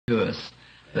to us,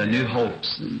 the new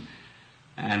hopes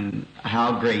and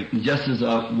how great. And just as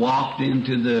I walked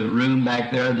into the room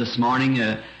back there this morning,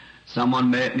 someone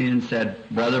met me and said,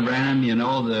 Brother Branham, you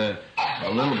know, a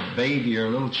little baby or a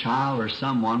little child or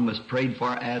someone was prayed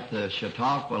for at the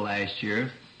Chautauqua last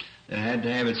year that had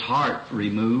to have its heart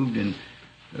removed and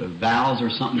valves or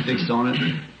something fixed on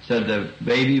it. Said the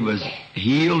baby was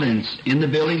healed and in the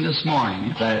building this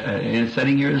morning, and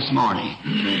sitting here this morning.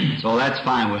 So that's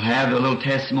fine. We'll have a little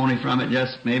testimony from it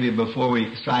just maybe before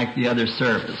we strike the other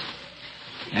service.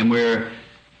 And we're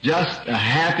just a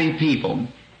happy people.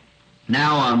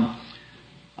 Now,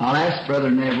 I'll ask Brother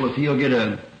Neville if he'll get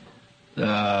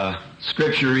a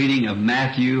scripture reading of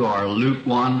Matthew or Luke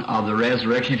 1 of the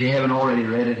resurrection. If you haven't already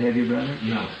read it, have you, brother?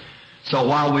 No. So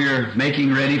while we're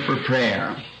making ready for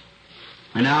prayer,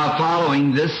 and now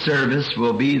following this service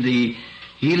will be the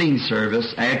healing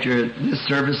service. After this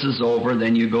service is over,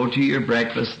 then you go to your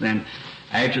breakfast. Then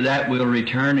after that we'll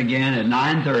return again at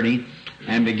 9:30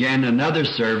 and begin another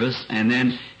service, and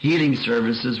then healing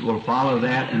services will follow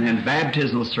that, and then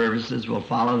baptismal services will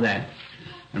follow that.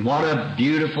 And what a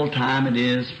beautiful time it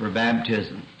is for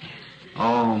baptism.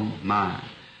 Oh my.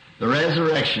 The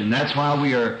resurrection, that's why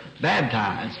we are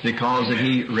baptized, because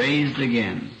He raised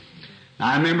again.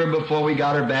 I remember before we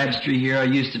got our baptistry here, I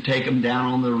used to take them down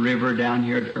on the river down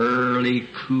here at early,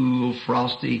 cool,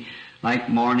 frosty, like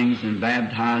mornings, and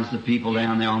baptize the people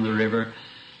down there on the river.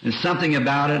 There's something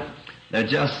about it that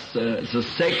just, it's a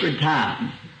sacred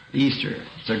time, Easter.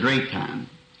 It's a great time.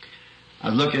 I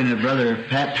was looking at Brother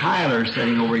Pat Tyler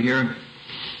sitting over here.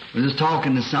 I was just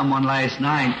talking to someone last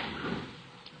night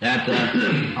at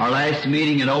our last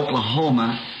meeting in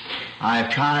Oklahoma.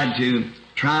 I've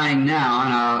trying now,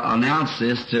 and I'll announce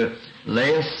this, to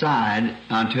lay aside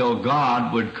until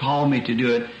God would call me to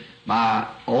do it my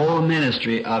old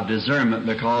ministry of discernment,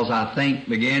 because I think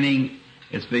beginning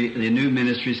the new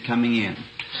ministry's coming in.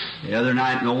 The other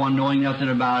night, no one knowing nothing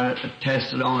about it,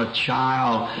 tested on a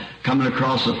child coming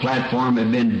across the platform,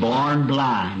 had been born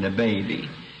blind, a baby,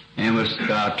 and was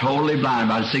totally blind,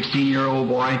 about a 16-year-old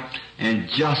boy, and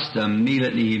just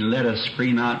immediately he let us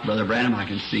scream out, Brother Branham, I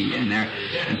can see you in there.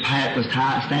 And Pat was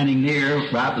standing near,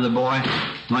 right with the boy,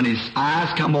 when his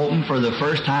eyes come open for the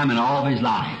first time in all of his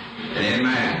life.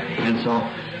 Amen. And so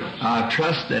I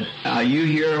trust that you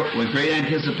here with great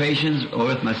anticipations, or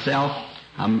with myself,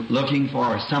 I'm looking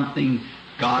for something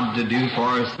God to do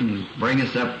for us and bring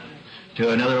us up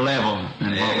to another level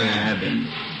than what we have been.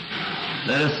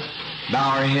 Let us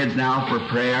bow our heads now for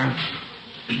prayer.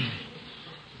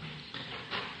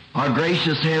 Our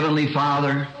gracious Heavenly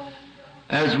Father,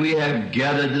 as we have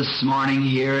gathered this morning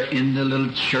here in the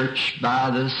little church by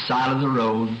the side of the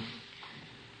road,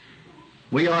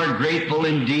 we are grateful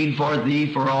indeed for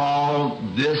Thee for all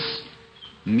this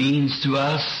means to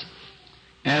us,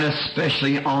 and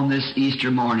especially on this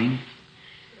Easter morning.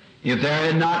 If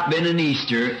there had not been an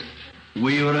Easter,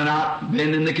 we would have not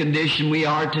been in the condition we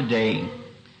are today.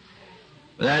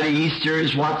 That Easter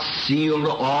is what sealed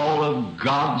all of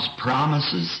God's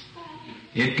promises.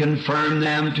 It confirmed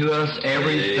them to us,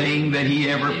 everything that He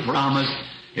ever promised.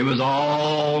 It was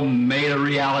all made a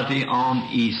reality on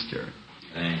Easter.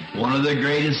 One of the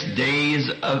greatest days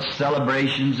of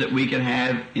celebrations that we can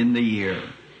have in the year.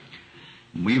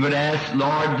 We would ask,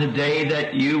 Lord, today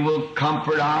that You will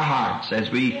comfort our hearts as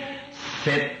we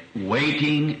sit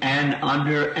waiting and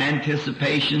under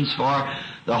anticipations for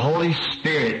the Holy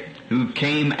Spirit who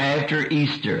came after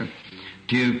Easter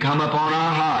to come upon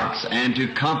our hearts and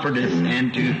to comfort us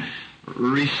and to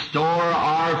restore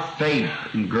our faith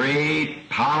in great,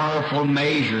 powerful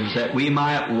measures, that we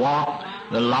might walk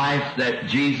the life that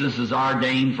Jesus has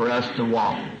ordained for us to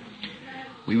walk.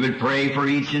 We would pray for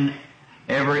each and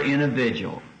every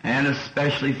individual, and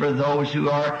especially for those who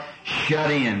are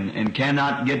shut in and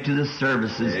cannot get to the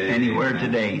services anywhere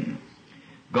today.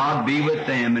 God be with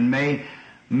them, and may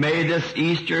this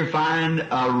Easter find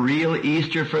a real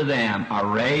Easter for them, a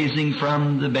raising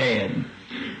from the dead,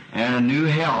 and a new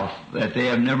health that they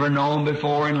have never known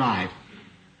before in life.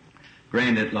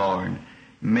 Grant it, Lord.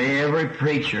 May every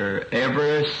preacher,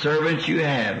 every servant You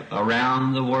have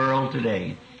around the world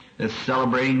today that's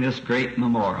celebrating this great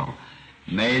memorial,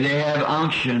 may they have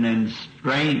unction and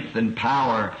strength and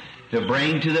power to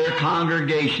bring to their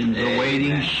congregations the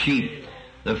waiting sheep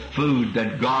the food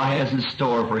that God has in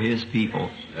store for His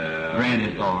people. Grant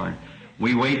it, Lord.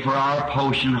 We wait for our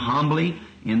portion humbly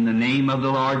in the name of the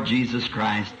Lord Jesus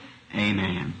Christ.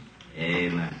 Amen.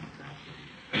 Amen.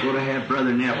 We're going to have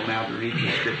Brother Neville now to read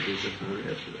the scriptures for the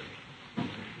rest of it.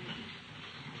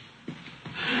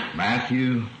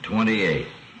 Matthew 28.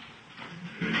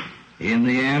 In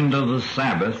the end of the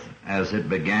Sabbath, as it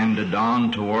began to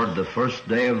dawn toward the first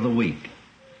day of the week,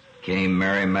 came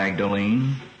Mary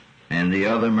Magdalene and the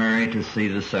other Mary to see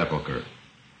the sepulchre.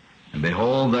 And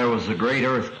behold, there was a great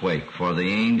earthquake, for the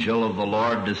angel of the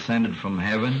Lord descended from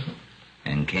heaven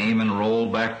and came and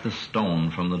rolled back the stone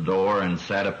from the door and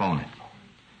sat upon it.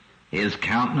 His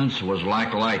countenance was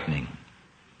like lightning,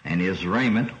 and his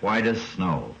raiment white as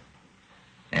snow.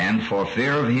 And for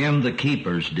fear of him the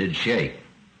keepers did shake,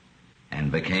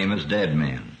 and became as dead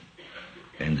men.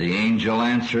 And the angel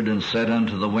answered and said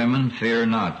unto the women, Fear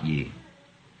not ye,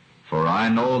 for I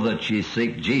know that ye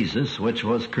seek Jesus, which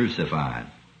was crucified.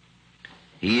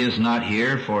 He is not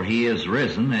here, for he is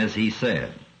risen, as he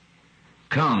said.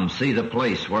 Come, see the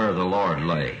place where the Lord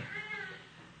lay.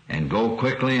 And go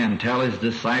quickly and tell his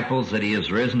disciples that he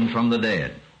is risen from the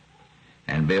dead.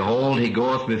 And behold, he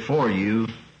goeth before you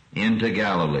into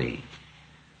Galilee.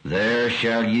 There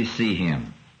shall ye see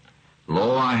him.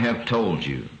 Lo, I have told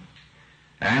you.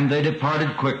 And they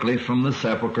departed quickly from the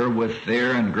sepulchre with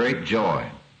fear and great joy,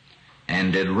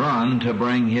 and did run to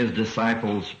bring his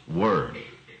disciples word.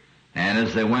 And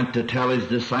as they went to tell his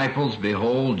disciples,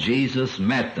 behold, Jesus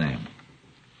met them,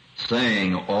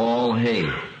 saying, All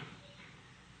hail.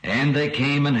 And they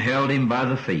came and held him by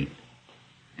the feet,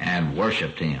 and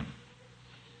worshipped him.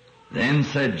 Then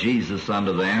said Jesus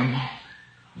unto them,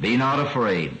 Be not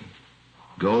afraid.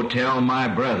 Go tell my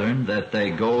brethren that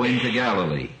they go into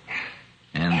Galilee,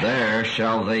 and there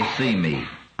shall they see me.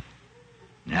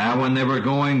 Now when they were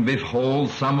going,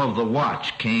 behold, some of the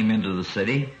watch came into the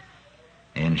city,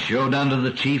 and showed unto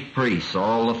the chief priests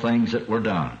all the things that were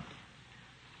done.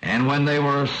 And when they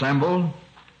were assembled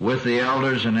with the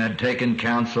elders and had taken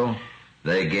counsel,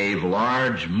 they gave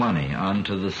large money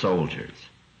unto the soldiers,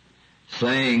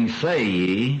 saying, Say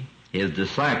ye, his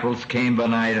disciples came by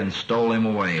night and stole him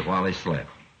away while he slept.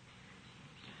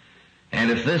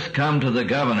 And if this come to the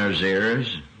governor's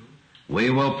ears, we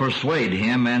will persuade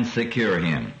him and secure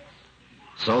him.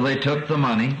 So they took the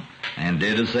money and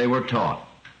did as they were taught.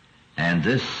 And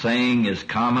this saying is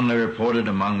commonly reported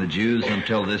among the Jews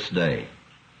until this day.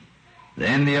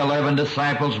 Then the 11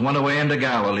 disciples went away into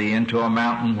Galilee, into a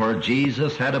mountain where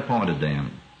Jesus had appointed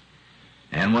them.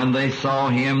 And when they saw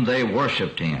him, they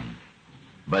worshipped him,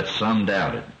 but some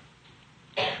doubted.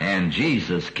 And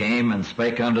Jesus came and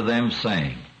spake unto them,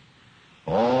 saying,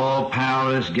 All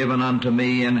power is given unto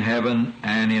me in heaven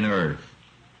and in earth.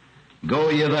 Go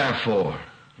ye therefore,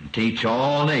 and teach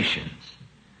all nations,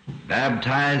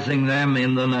 baptizing them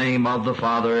in the name of the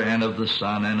Father and of the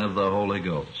Son and of the Holy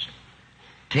Ghost,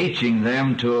 teaching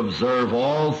them to observe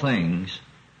all things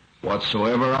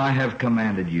whatsoever I have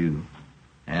commanded you.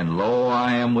 And lo,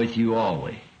 I am with you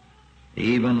always,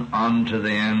 even unto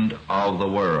the end of the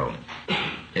world.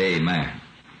 Amen.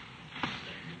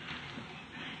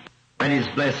 And his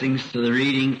blessings to the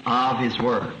reading of his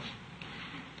word.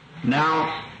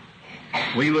 Now,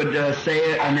 we would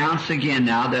announce again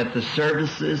now that the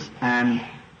services and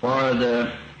for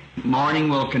the morning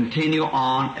will continue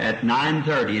on at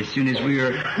 9:30 as soon as we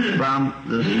are from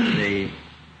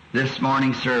this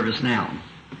morning service now.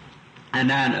 And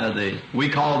then we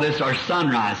call this our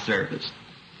sunrise service.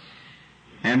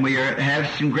 And we have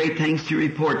some great things to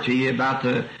report to you about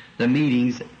the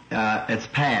meetings that's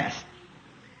passed.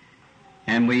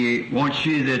 And we want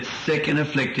you that's sick and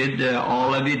afflicted,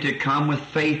 all of you, to come with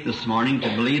faith this morning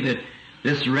to believe that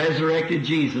this resurrected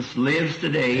Jesus lives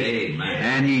today. Amen.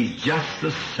 And he's just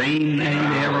the same that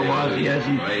he ever was. He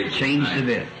hasn't changed a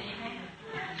bit.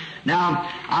 Now,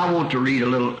 I want to read a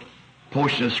little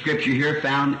portion of Scripture here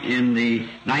found in the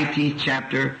 19th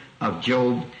chapter of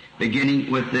Job,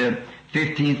 beginning with the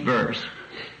 15th verse.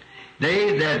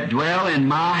 They that dwell in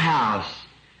my house,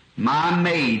 my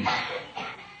maids,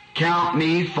 count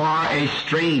me for a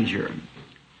stranger.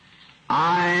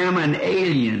 I am an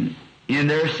alien in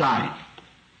their sight.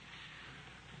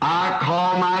 I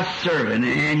call my servant,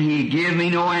 and he give me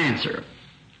no answer.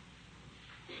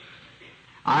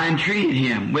 I entreated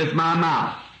him with my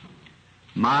mouth.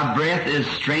 My breath is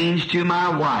strange to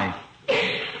my wife,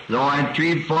 though I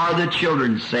entreat for the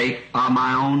children's sake of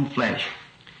my own flesh.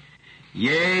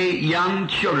 Yea, young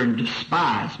children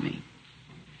despise me.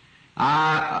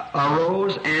 I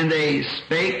arose, and they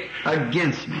spake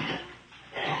against me.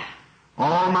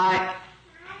 All my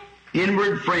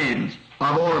inward friends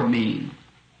abhor me,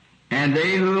 and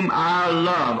they whom I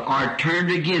love are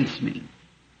turned against me.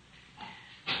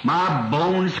 My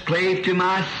bones clave to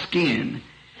my skin,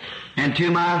 and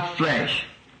to my flesh,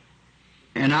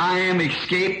 and I am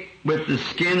escaped with the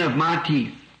skin of my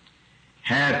teeth.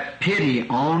 Have pity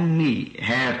on me,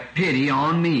 have pity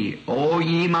on me, O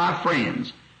ye my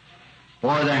friends,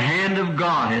 for the hand of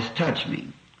God has touched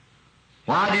me.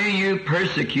 Why do you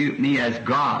persecute me as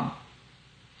God,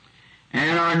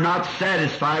 and are not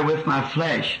satisfied with my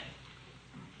flesh?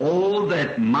 Oh,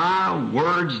 that my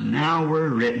words now were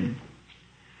written.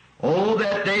 Oh,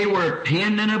 that they were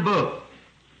penned in a book,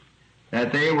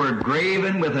 that they were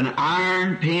graven with an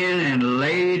iron pen and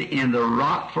laid in the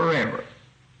rock forever.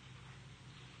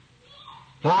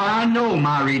 For I know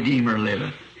my Redeemer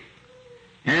liveth,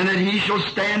 and that he shall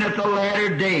stand at the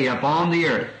latter day upon the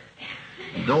earth.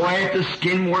 Though after the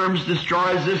skin worms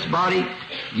destroys this body,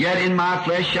 yet in my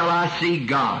flesh shall I see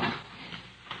God,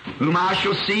 whom I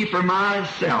shall see for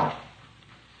myself.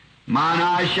 Mine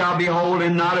eyes shall behold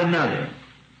and not another,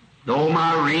 though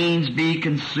my reins be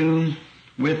consumed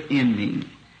within me.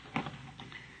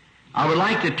 I would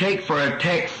like to take for a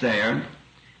text there,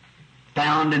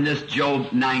 found in this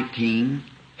Job 19,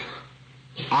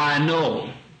 I know.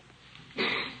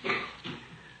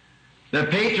 The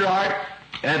patriarch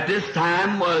at this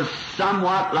time was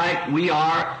somewhat like we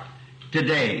are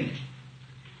today.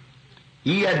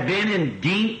 He had been in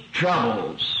deep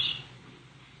troubles,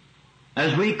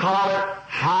 as we call it,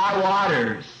 high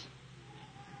waters.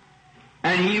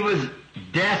 And he was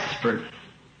desperate.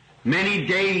 Many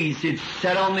days he'd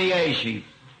sat on the ash heap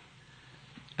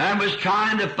and was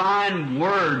trying to find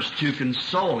words to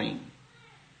console him,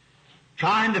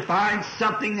 trying to find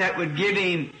something that would give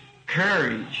him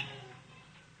courage,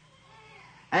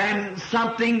 and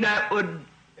something that would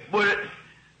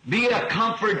be a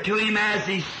comfort to him as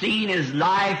he's seen his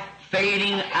life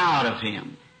fading out of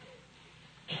him.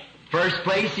 First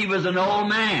place, he was an old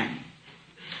man,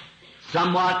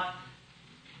 somewhat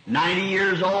 90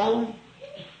 years old,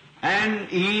 and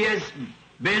he has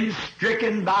been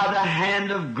stricken by the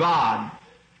hand of God.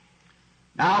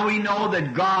 Now we know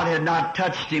that God had not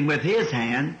touched him with his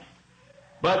hand,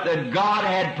 but that God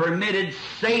had permitted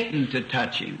Satan to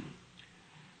touch him.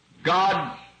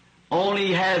 God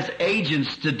only has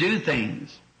agents to do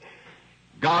things.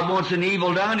 God wants an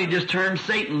evil done, he just turns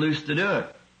Satan loose to do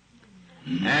it.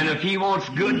 And if he wants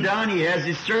good done, he has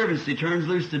his servants he turns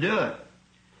loose to do it.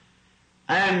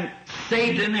 And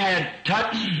Satan had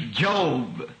touched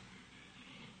Job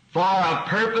for a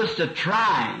purpose to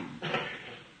try him,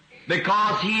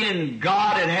 because he and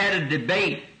God had a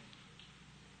debate.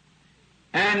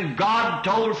 And God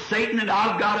told Satan that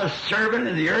I've got a servant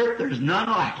in the earth, there's none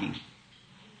like him.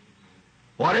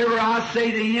 Whatever I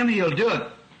say to him, he'll do it.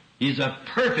 He's a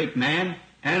perfect man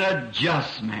and a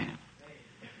just man.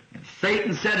 And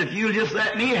Satan said, if you'll just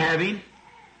let me have him,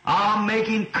 I'll make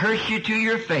him curse you to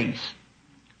your face.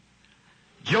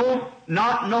 Job,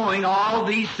 not knowing all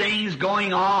these things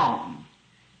going on,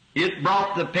 it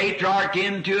brought the patriarch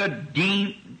into a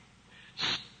deep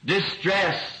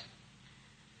distress.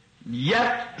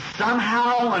 Yet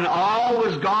somehow, when all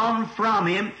was gone from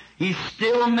him, he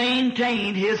still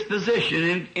maintained his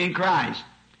position in Christ.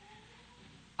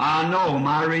 I know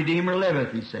my Redeemer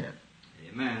liveth, he said.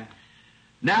 Amen.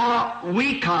 Now,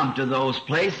 we come to those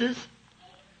places.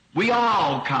 We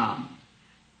all come.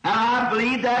 And I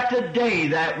believe that today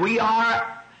that we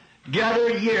are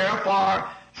gathered here for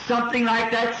something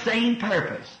like that same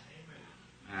purpose.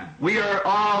 We are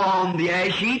all on the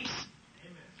ash heaps.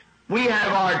 We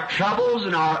have our troubles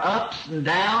and our ups and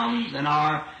downs and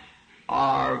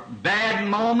our bad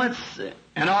moments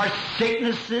and our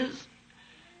sicknesses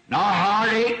and our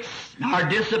heartaches and our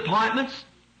disappointments.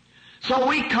 So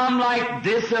we come like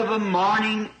this of a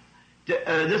morning,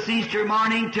 this Easter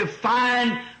morning, to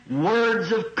find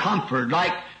words of comfort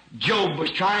like Job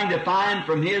was trying to find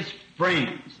from his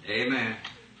friends. Amen.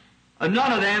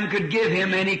 None of them could give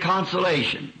him any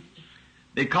consolation.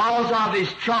 Because of his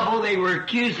trouble, they were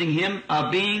accusing him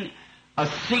of being a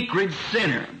secret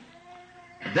sinner.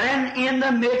 Then in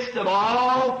the midst of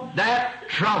all that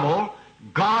trouble,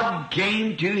 God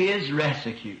came to his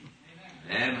rescue.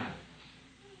 Amen.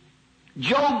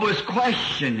 Job was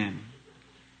questioning,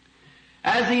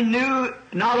 as he knew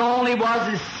not only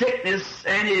was his sickness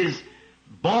and his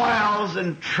boils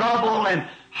and trouble and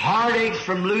heartaches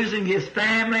from losing his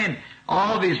family and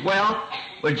all of his wealth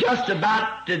were just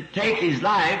about to take his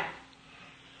life,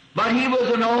 but he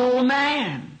was an old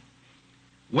man,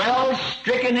 well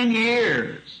stricken in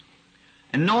years,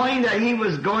 and knowing that he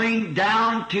was going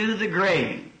down to the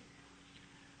grave,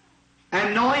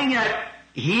 and knowing that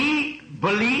he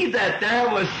believed that there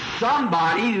was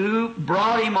somebody who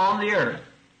brought him on the earth.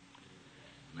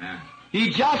 Amen. He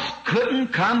just couldn't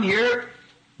come here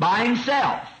by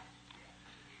himself.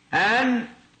 And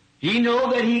he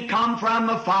knew that he come from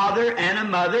a father and a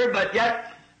mother, but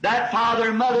yet that father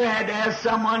and mother had to have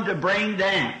someone to bring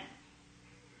them.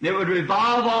 It would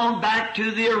revolve on back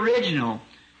to the original.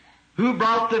 Who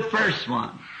brought the first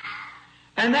one?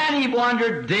 And then he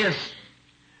wondered this.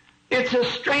 It's a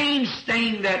strange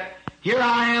thing that here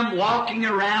I am walking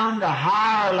around a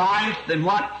higher life than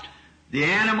what the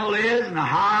animal is and a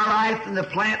higher life than the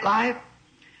plant life.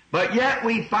 But yet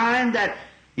we find that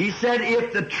he said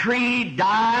if the tree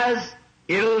dies,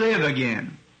 it'll live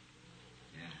again.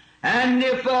 And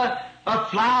if a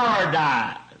flower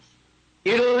dies,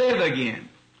 it'll live again.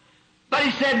 But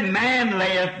he said, man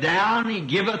layeth down, he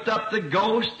giveth up the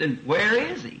ghost, and where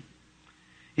is he?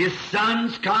 His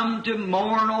sons come to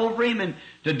mourn over him and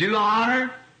to do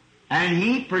honor, and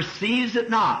he perceives it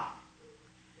not.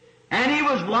 And he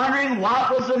was wondering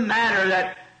what was the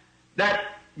matter that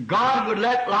God would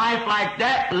let life like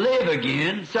that live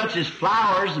again, such as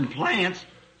flowers and plants,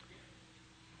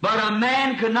 but a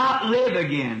man could not live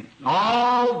again.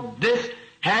 All this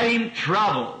had him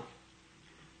troubled.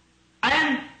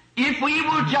 And if we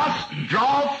will just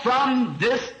draw from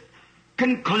this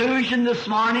conclusion this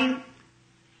morning,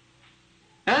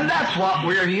 and that's what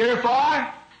we're here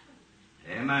for.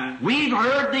 Amen. We've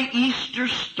heard the Easter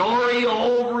story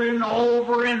over and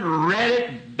over and read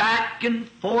it back and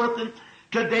forth. And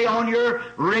today on your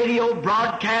radio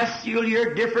broadcasts, you'll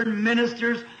hear different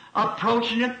ministers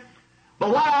approaching it.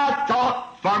 But what I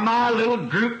thought for my little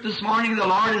group this morning the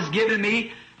Lord has given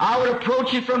me, I would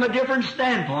approach it from a different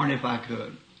standpoint if I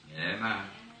could. Amen.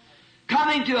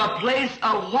 Coming to a place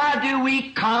of why do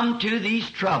we come to these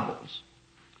troubles?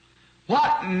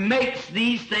 What makes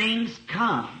these things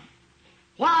come?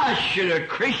 Why should a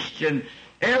Christian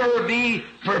ever be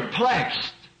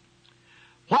perplexed?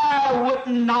 Why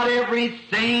wouldn't not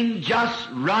everything just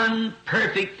run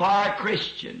perfect for a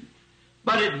Christian?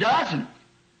 But it doesn't.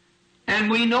 And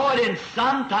we know it, and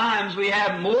sometimes we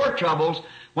have more troubles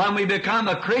when we become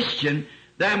a Christian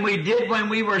than we did when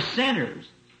we were sinners.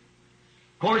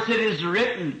 Of course, it is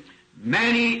written,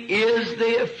 many is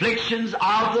the afflictions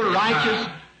of the righteous,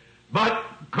 but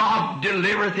God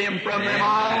delivereth him from them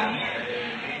all.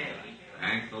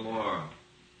 Thank the Lord.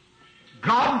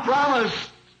 God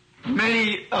promised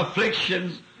many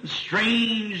afflictions,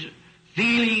 strange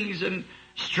feelings, and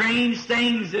strange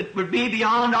things that would be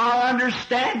beyond our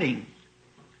understanding.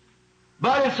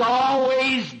 But it's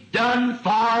always done for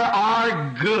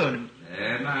our good.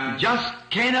 Amen. Just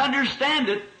can't understand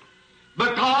it,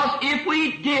 because if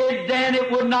we did, then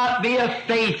it would not be a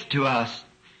faith to us.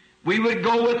 We would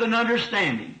go with an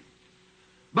understanding.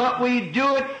 But we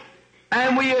do it,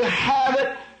 and we have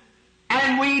it,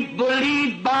 and we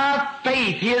believe by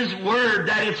faith His Word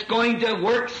that it's going to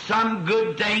work some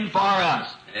good thing for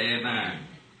us. Amen.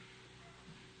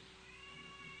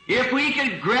 If we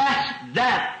could grasp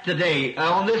that today,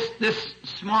 on this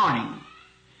morning,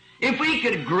 if we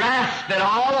could grasp that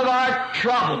all of our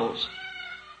troubles,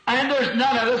 and there's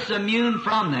none of us immune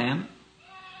from them,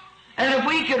 and if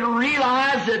we could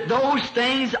realize that those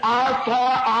things are for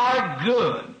our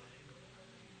good.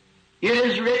 It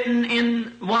is written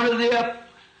in one of the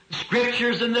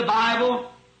scriptures in the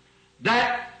Bible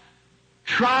that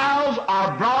trials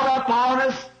are brought upon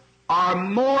us are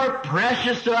more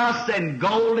precious to us than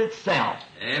gold itself.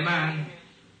 Amen.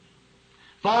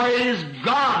 For it is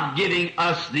God giving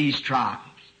us these trials.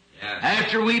 Yes.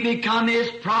 After we become His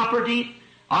property,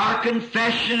 our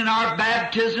confession and our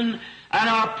baptism and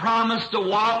our promise to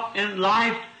walk in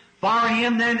life for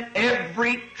Him, then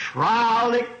every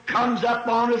trial that comes up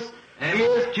on us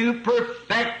is to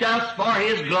perfect us for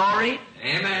His glory.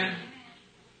 Amen.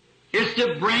 It's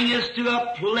to bring us to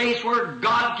a place where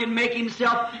God can make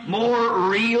Himself more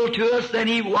real to us than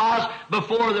He was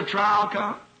before the trial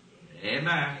come.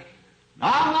 Amen.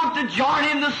 I want to join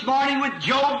in this morning with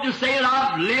Job to say that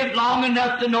I've lived long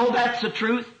enough to know that's the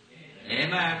truth.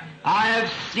 Amen. I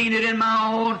have seen it in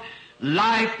my own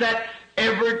life that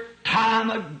every time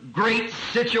a great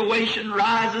situation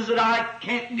rises that I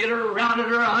can't get around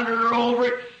it or under it or over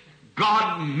it,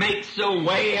 God makes a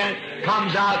way and it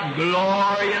comes out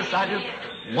glorious. I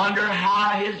just wonder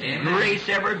how His grace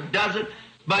ever does it,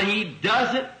 but He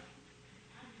does it.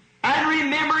 And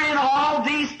remember, in all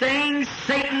these things,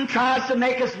 Satan tries to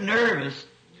make us nervous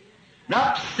and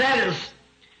upset us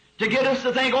to get us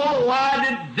to think, oh, why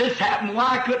did this happen?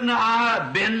 Why couldn't I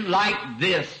have been like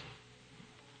this?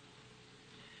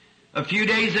 A few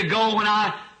days ago when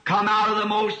I come out of the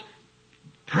most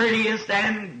prettiest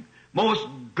and most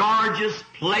gorgeous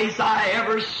place I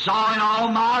ever saw in all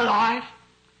my life,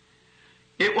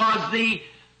 it was the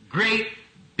great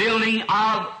building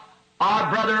of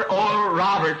our brother Oral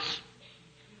Roberts.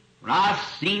 When I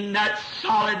seen that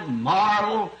solid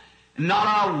marble,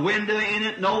 not a window in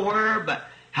it nowhere, but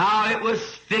how it was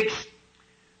fixed,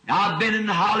 I've been in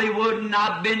Hollywood, and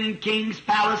I've been in king's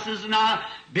palaces, and I've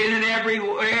been in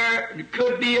everywhere. It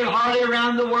could be hardly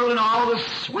around the world in all the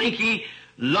swanky,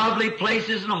 lovely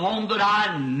places and homes, but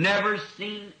I've never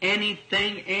seen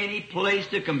anything, any place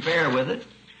to compare with it.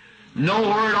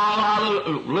 Nowhere at all how the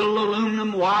little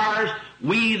aluminum wires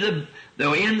weave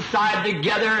the inside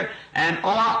together, and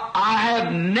I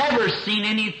have never seen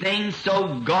anything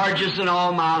so gorgeous in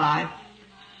all my life.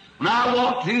 When I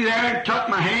walked through there and took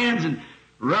my hands and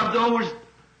rubbed those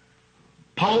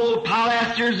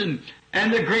pilasters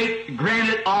and the great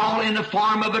granite all in the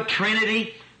form of a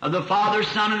Trinity of the Father,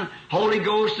 Son, and Holy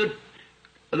Ghost,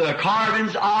 the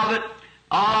carvings of it,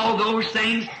 all those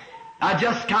things. I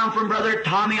just come from Brother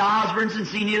Tommy Osborne's and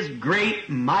seen his great,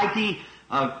 mighty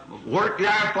work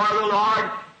there for the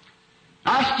Lord.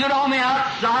 I stood on the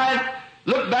outside,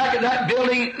 looked back at that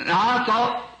building, and I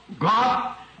thought,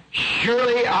 God,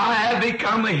 surely I have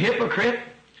become a hypocrite.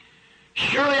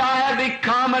 Surely I have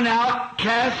become an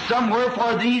outcast somewhere,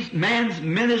 for these men's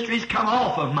ministries come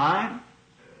off of mine.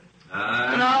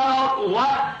 And I thought,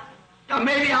 what?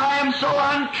 Maybe I am so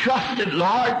untrusted,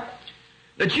 Lord,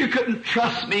 that you couldn't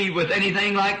trust me with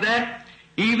anything like that.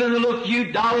 Even the little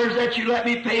few dollars that you let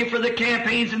me pay for the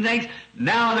campaigns and things,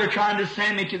 now they're trying to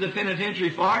send me to the penitentiary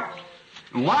for it.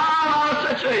 Why am I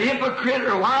such a hypocrite,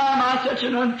 or why am I such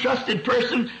an untrusted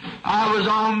person? I was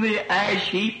on the ash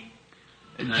heap.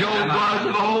 Job was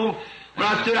of old, when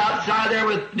I stood outside there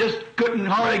with just couldn't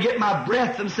hardly get my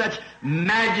breath from such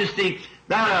majesty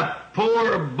that a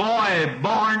poor boy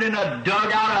born in a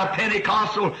dugout of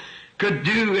Pentecostal could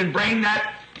do and bring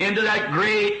that into that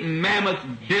great mammoth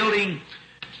building.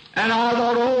 And I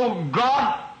thought, oh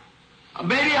God,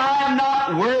 maybe I am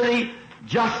not worthy.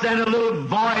 Just then a little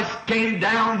voice came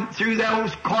down through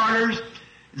those corners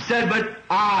and said, but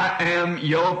I am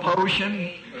your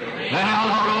potion. And I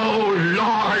thought, oh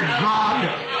Lord God.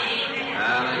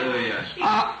 Hallelujah.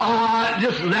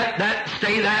 Just let that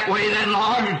stay that way then,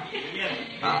 Lord.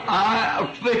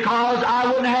 Because I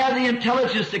wouldn't have the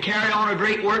intelligence to carry on a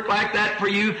great work like that for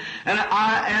you. And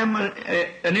I am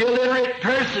an illiterate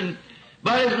person.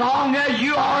 But as long as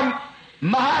you are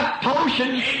my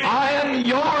potion, I am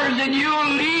yours, and you'll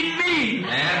lead me.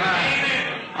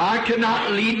 Amen. I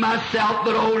cannot lead myself,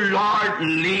 but oh Lord,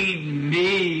 lead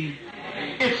me.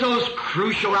 It's those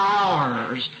crucial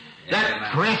hours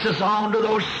that press us on to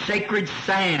those sacred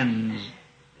sands.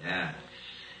 Yeah.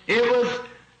 It was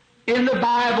in the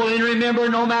Bible, and remember,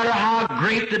 no matter how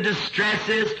great the distress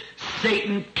is,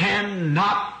 Satan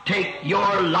cannot take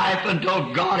your life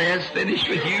until God has finished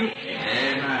with you.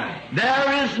 Amen.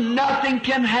 There is nothing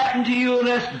can happen to you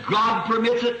unless God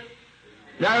permits it.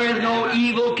 There is no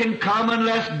evil can come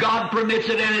unless God permits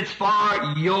it, and it's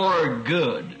for your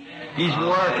good. He's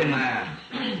working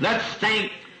it. Let's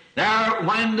think. There,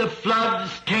 when the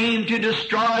floods came to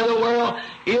destroy the world,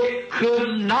 it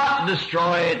could not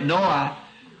destroy Noah.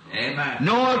 Amen.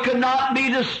 Noah could not be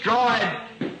destroyed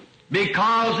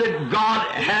because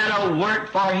God had a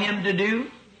work for him to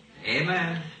do.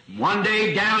 Amen. One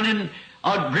day down in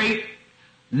a great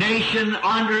nation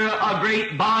under a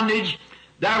great bondage,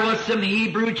 there was some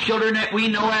Hebrew children that we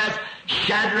know as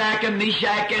Shadrach and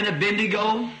Meshach and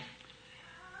Abednego.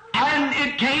 And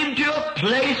it came to a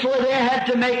place where they had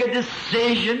to make a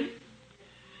decision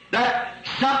that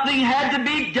something had to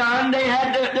be done. They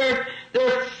had to,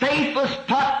 their faith was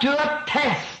put to a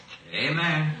test.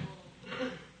 Amen.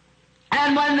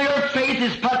 And when your faith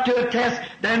is put to a test,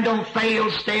 then don't fail.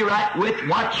 Stay right with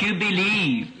what you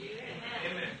believe.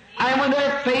 Amen. And when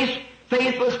their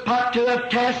faith was put to a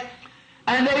test,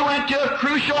 and they went to a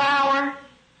crucial hour,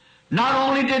 not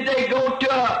only did they go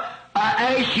to a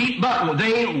ash heap, but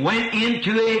they went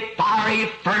into a fiery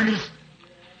furnace.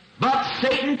 But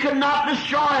Satan could not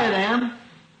destroy them,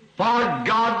 for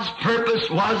God's purpose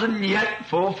wasn't yet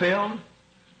fulfilled.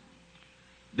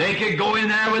 They could go in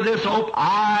there with this hope,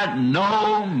 I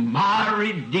know my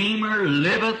Redeemer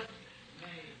liveth.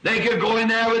 They could go in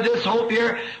there with this hope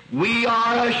here, we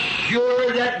are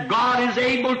assured that God is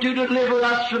able to deliver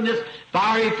us from this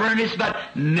fiery furnace, but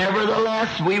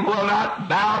nevertheless we will not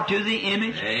bow to the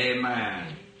image.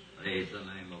 Amen. Praise the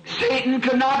name of God. Satan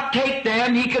could not take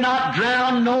them. He could not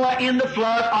drown Noah in the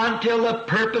flood until the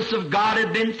purpose of God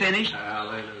had been finished.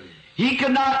 Hallelujah. He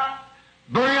could not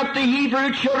burn up the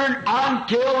Hebrew children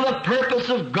until the purpose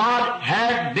of God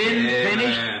had been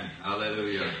finished.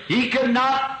 Hallelujah. He could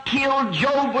not kill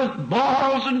Job with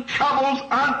boils and troubles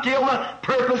until the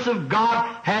purpose of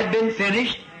God had been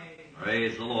finished.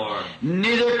 Praise the Lord.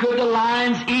 Neither could the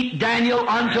lions eat Daniel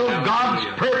until God's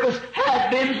purpose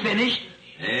had been finished.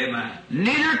 Amen.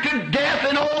 Neither could death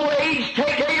and old age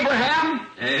take Abraham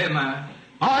Amen.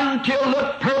 until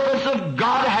the purpose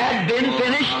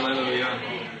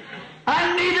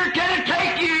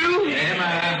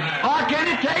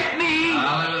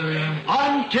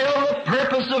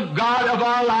of God of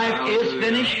our life is Hallelujah.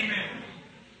 finished.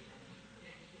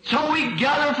 So we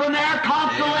gather from there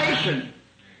consolation.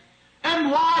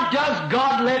 And why does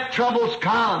God let troubles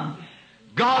come?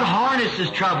 God harnesses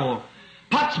trouble,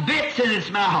 puts bits in its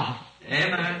mouth,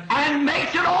 Amen. and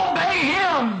makes it obey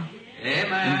Him.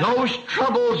 Amen. And those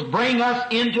troubles bring us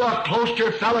into a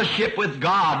closer fellowship with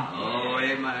God. Oh,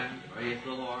 amen. Praise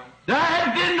the Lord. There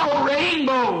had been no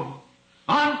rainbow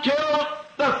until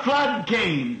the flood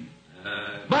came.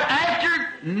 But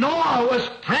after Noah was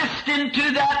pressed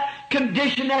into that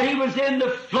condition that he was in to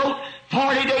float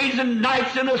 40 days and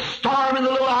nights in a storm in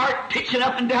the little ark, pitching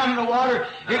up and down in the water,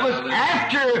 it was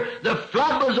after the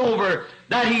flood was over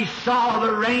that he saw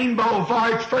the rainbow for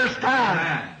its first time.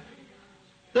 Amen.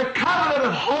 The covenant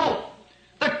of hope,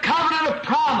 the covenant of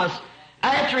promise.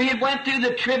 After he went through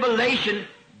the tribulation,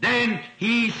 then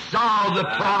he saw the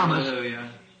promise. Hallelujah.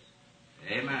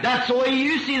 Amen. That's the way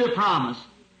you see the promise.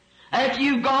 After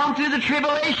you've gone through the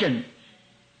tribulation.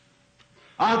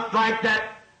 Like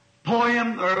that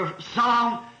poem or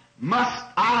song, must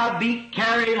I be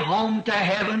carried home to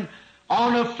heaven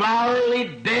on a flowery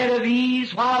bed of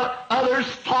ease while others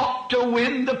fought to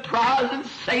win the prize and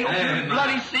sail through Amen.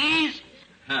 bloody seas?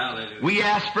 Hallelujah. We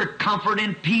ask for comfort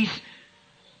and peace.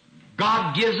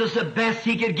 God gives us the best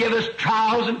He could give us,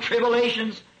 trials and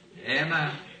tribulations.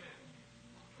 Amen.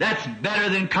 That's better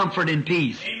than comfort and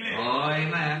peace. Oh,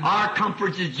 amen. Our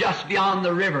comfort is just beyond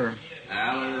the river.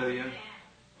 Hallelujah.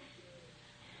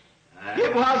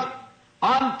 It was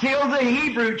until the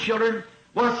Hebrew children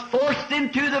was forced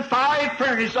into the fiery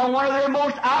furnace on one of their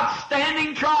most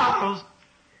outstanding trials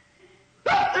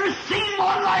that there seemed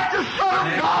one like the Son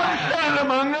of God standing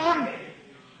among them.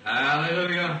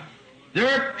 Hallelujah.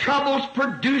 Their troubles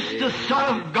produced the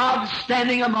Son of God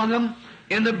standing among them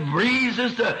in the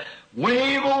breezes to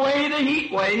wave away the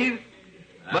heat wave.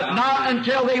 But not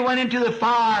until they went into the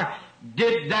fire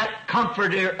did that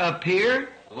Comforter appear.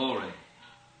 Glory.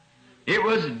 It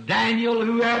was Daniel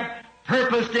who had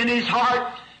purposed in his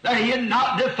heart that he had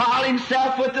not defiled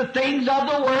himself with the things of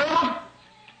the world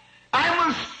and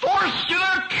was forced to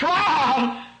a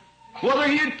trial whether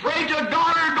he'd pray to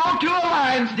God or go to a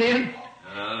lion's den.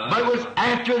 But it was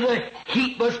after the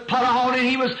heat was put on and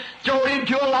he was thrown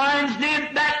into a lion's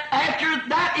den that after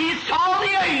that he saw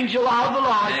the angel of the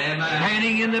Lord Amen.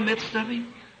 standing in the midst of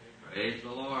him, Praise the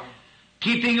Lord.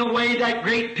 keeping away that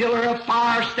great pillar of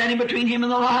fire standing between him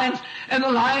and the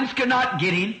lions could not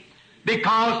get him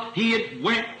because he had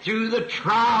went through the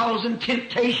trials and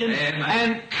temptations Amen.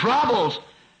 and troubles.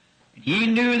 He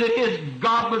knew that his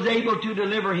God was able to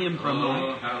deliver him from them.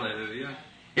 Oh, hallelujah.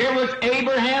 It was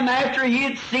Abraham after he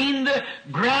had seen the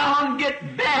ground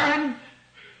get barren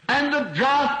and the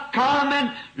drought come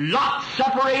and Lot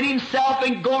separate himself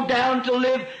and go down to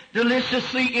live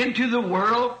deliciously into the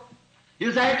world. It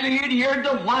was after he had heard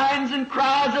the whines and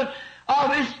cries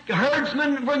of his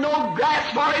herdsmen for no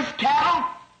grass for his cattle.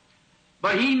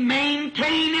 But he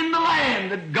maintained in the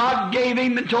land that God gave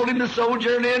him and told him to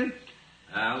sojourn in.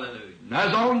 Hallelujah. And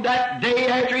as on that day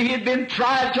after he had been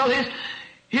tried till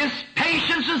his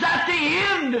patience was at the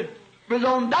end. It was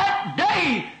on that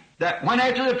day that when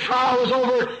after the trial was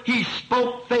over, he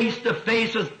spoke face to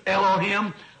face with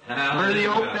Elohim under the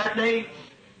oak that day. It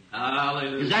was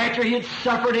Hallelujah. after he had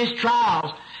suffered his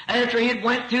trials, after he had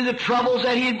went through the troubles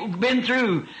that he had been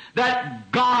through, that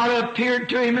God appeared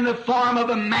to him in the form of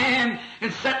a man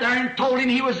and sat there and told him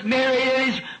he was married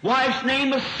and his wife's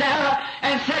name was Sarah,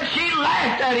 and said she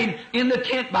laughed at him in the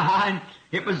tent behind.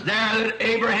 It was there that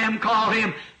Abraham called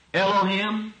him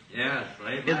Elohim. Yes,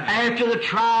 It's amen. after the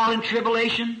trial and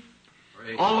tribulation.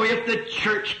 Praise Oh, if the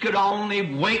church could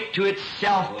only wake to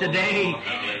itself today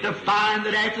to find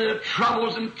that after the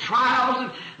troubles and trials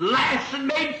and laughs and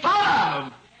made fun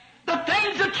of, the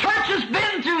things the church has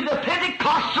been through, the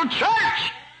Pentecostal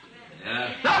church,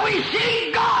 Yes. that we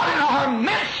see God in our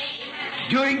midst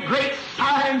doing great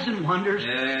signs and wonders.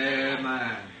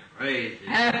 Amen. Praise Him.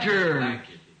 After Thank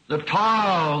you. the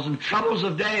toils and troubles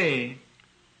of day,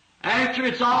 after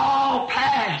it's all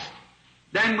past,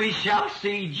 then we shall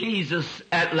see Jesus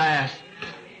at last.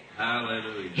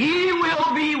 Hallelujah. He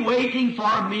will be waiting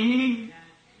for me.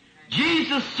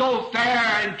 Jesus so fair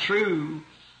and true.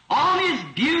 On His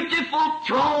beautiful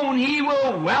throne He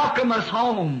will welcome us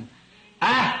home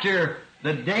after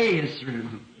the day is through.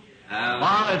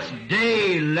 While it's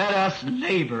day, let us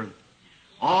labor.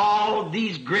 All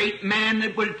these great men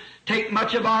that would take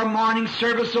much of our morning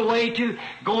service away to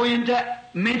go into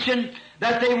mention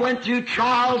that they went through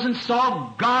trials and saw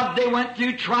God. They went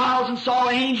through trials and saw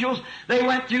angels. They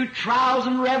went through trials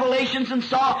and revelations and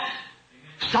saw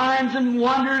signs and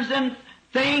wonders and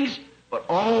things. But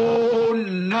oh,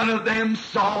 none of them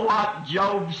saw what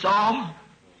Job saw.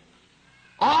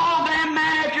 All them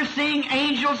men, after seeing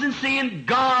angels and seeing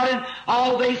God and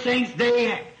all these things,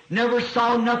 they never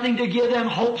saw nothing to give them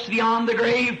hopes beyond the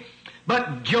grave.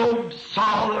 But Job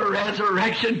saw the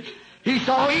resurrection. He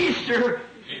saw Easter.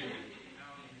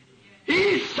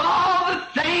 He saw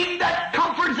the thing that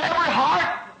comforts every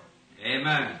heart.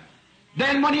 Amen.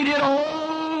 Then when he did,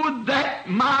 oh, that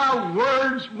my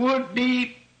words would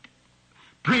be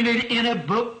printed in a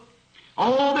book.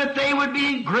 Oh, that they would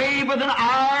be engraved with an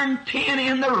iron pin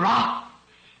in the rock.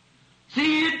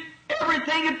 See,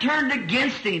 everything had turned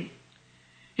against him.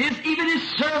 Even his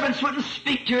servants wouldn't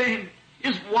speak to him.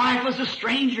 His wife was a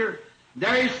stranger.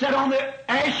 There he sat on the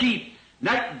ash heap.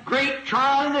 That great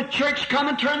trial in the church come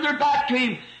and turned their back to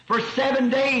him for 7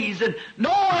 days, and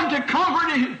no one to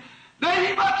comfort him. Then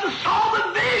he must have saw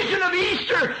the vision of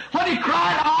Easter when he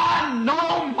cried, I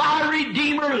know my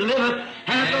Redeemer liveth,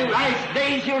 and at the last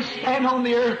days he'll stand on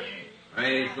the earth.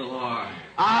 Praise the Lord.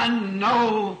 I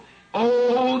know,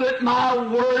 oh, that my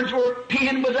words were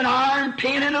pinned with an iron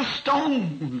pin in a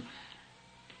stone,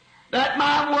 that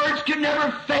my words could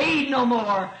never fade no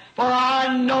more, for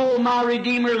I know my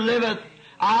Redeemer liveth.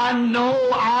 I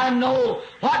know.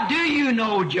 What do you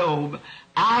know, Job?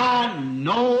 I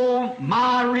know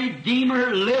my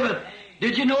Redeemer liveth.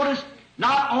 Did you notice?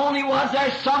 Not only was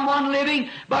there someone living,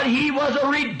 but he was a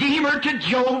Redeemer to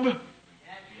Job.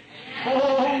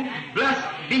 Oh, blessed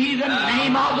be the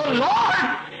name of the Lord.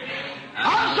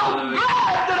 I'm so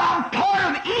glad that I'm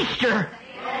part of Easter,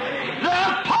 that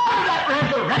I'm part of that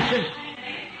resurrection.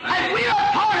 And we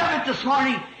are part of it this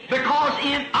morning, because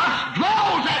in us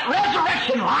dwells that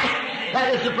resurrection life.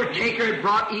 That is the partaker that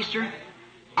brought Easter.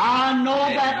 I know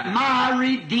that my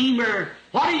Redeemer.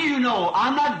 What do you know?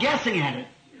 I'm not guessing at it.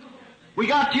 We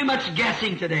got too much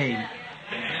guessing today.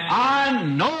 I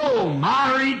know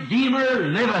my Redeemer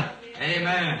liveth.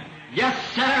 Amen. Yes,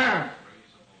 sir.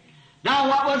 Now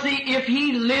what was he? If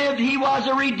he lived, he was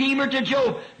a Redeemer to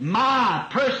Job. My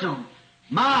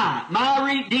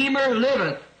Redeemer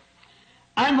liveth.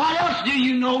 And what else do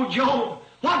you know, Job?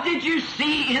 What did you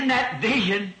see in that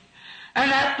vision? And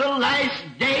at the last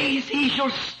days he shall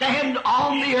stand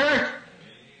on the earth.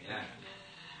 Yeah.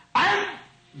 And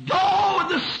though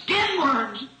the skin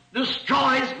worms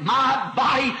destroys my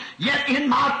body, yet in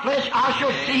my flesh I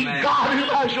shall see God,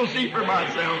 who I shall see for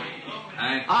myself.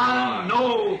 I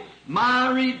know my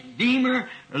Redeemer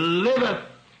liveth,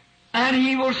 and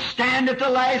he will stand at the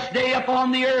last day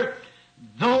upon the earth.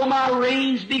 Though my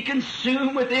reins be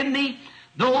consumed within me,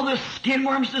 though the skin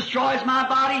worms destroys my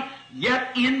body,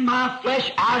 yet in my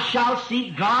flesh I shall see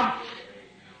God.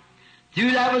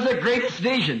 Through that was the greatest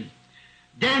vision.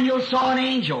 Daniel saw an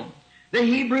angel. The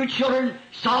Hebrew children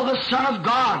saw the Son of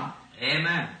God.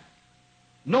 Amen.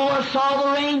 Noah saw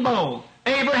the rainbow.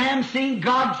 Abraham seen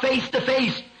God face to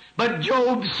face. But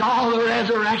Job saw the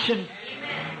resurrection.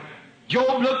 Amen.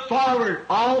 Job looked forward.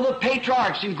 All the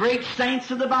patriarchs and great saints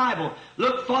of the Bible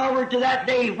looked forward to that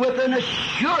day with an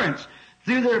assurance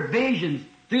through their visions,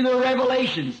 through their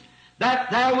revelations,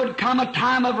 that there would come a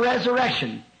time of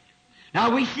resurrection.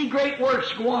 Now we see great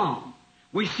works go on.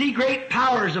 We see great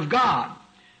powers of God.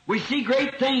 We see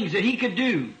great things that He could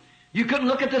do. You couldn't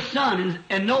look at the sun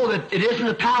and know that it isn't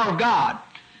the power of God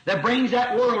that brings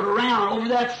that world around over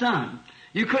that sun.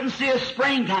 You couldn't see a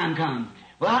springtime come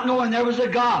without knowing there was a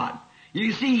God.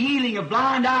 You see healing of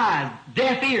blind eyes,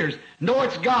 deaf ears, know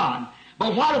it's God.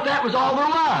 But what if that was all there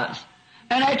was?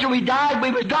 And after we died,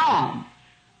 we was gone.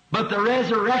 But the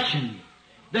resurrection,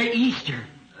 the Easter,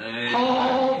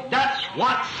 oh, that's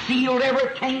what sealed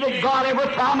everything that God ever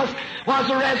promised, was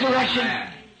the resurrection.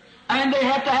 And they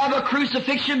have to have a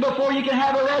crucifixion before you can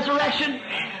have a resurrection.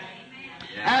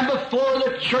 And before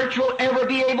the church will ever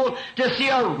be able to see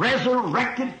a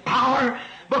resurrected power,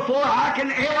 before I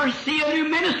can ever see a new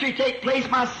ministry take place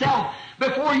myself,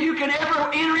 before you can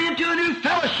ever enter into a new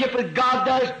fellowship with God,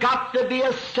 there's got to be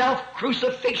a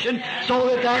self-crucifixion so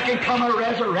that there can come a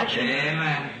resurrection.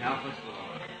 Amen. Help us,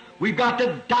 Lord. We've got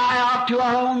to die out to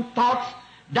our own thoughts,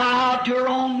 die out to our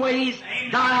own ways,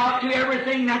 die out to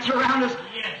everything that's around us,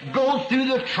 go through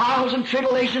the trials and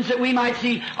tribulations that we might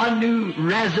see a new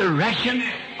resurrection,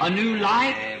 a new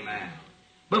life. Amen.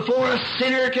 Before a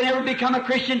sinner can ever become a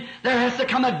Christian, there has to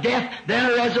come a death,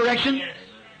 then a resurrection.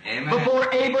 Amen.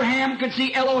 Before Abraham could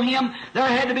see Elohim, there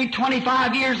had to be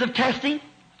 25 years of testing.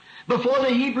 Before the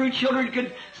Hebrew children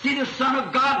could see the Son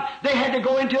of God, they had to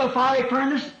go into a fiery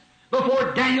furnace.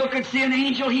 Before Daniel could see an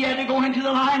angel, he had to go into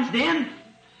the lion's den.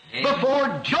 Amen.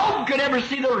 Before Job could ever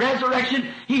see the resurrection,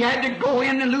 he had to go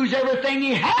in and lose everything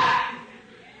he had.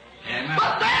 Amen.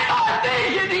 But then by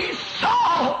vision he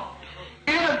saw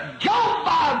And if Job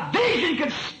by vision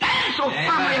could stand so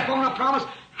firmly upon a promise,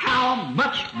 how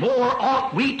much more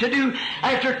ought we to do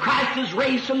after Christ is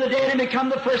raised from the dead and become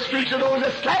the first fruits of those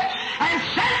that slept, and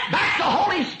sent back the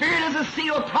Holy Spirit as a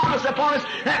seal of promise upon us,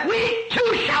 that we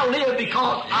too shall live,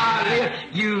 because I live,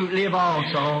 you live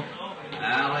also.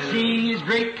 Hallelujah. Seeing His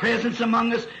great presence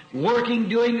among us, working,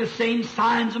 doing the same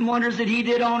signs and wonders that He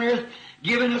did on earth,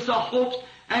 giving us a hope,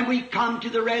 and we come to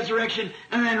the resurrection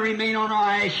and then remain on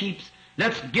our ash heaps.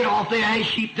 Let's get off the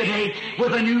ash heap today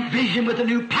with a new vision, with a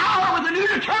new power, with a new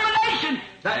determination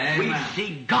that we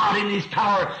see God in His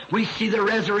power. We see the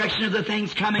resurrection of the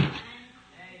things coming.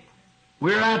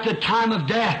 We're at the time of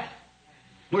death.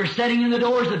 We're sitting in the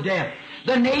doors of death.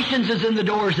 The nations is in the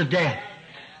doors of death.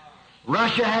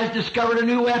 Russia has discovered a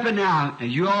new weapon now,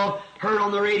 as you all heard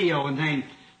on the radio and things.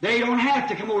 They don't have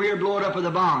to come over here and blow it up with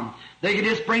a bomb. They can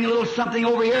just bring a little something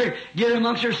over here, get it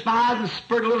amongst their spies, and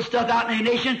spurt a little stuff out in the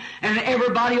nation, and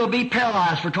everybody will be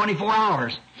paralyzed for 24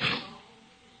 hours.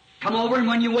 Come over, and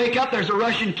when you wake up, there's a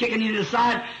Russian kicking you to the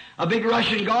side, a big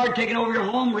Russian guard taking over your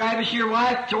home, ravishing your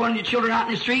wife, throwing your children out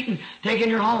in the street, and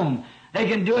taking your home. They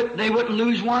can do it. They wouldn't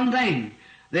lose one thing.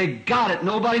 They got it.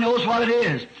 Nobody knows what it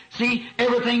is. See,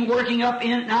 everything working up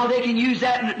in it, now they can use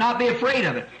that and not be afraid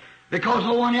of it, because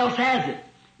no one else has it.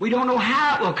 We don't know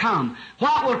how it will come,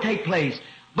 what will take place.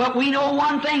 But we know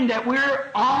one thing, that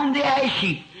we're on the ash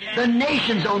heap. The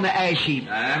nation's on the ash heap.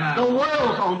 The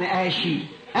world's on the ash heap.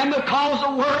 And because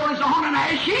the world is on an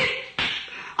ash heap,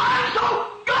 I'm so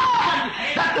glad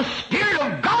that the Spirit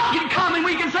of God can come and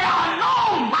we can say, I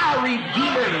know my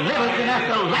Redeemer liveth, and at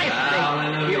the last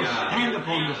day He'll stand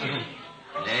upon this earth.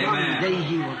 Someday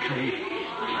He will come.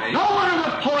 No wonder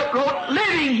the poet wrote,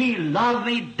 living He loved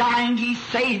me, dying He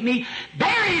saved me,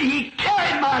 buried He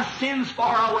carried my sins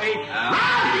far away,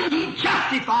 rising He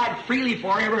justified freely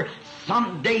forever.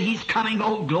 Someday He's coming,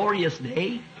 oh glorious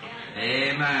day.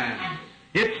 Amen.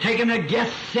 It taken a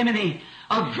Gethsemane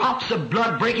of drops of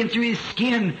blood breaking through His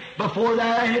skin before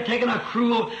there, and it taken a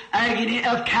cruel agony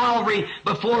of Calvary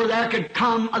before there could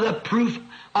come the proof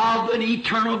of an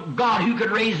eternal God who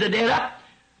could raise the dead up.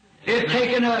 It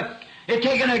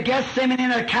taken a Gethsemane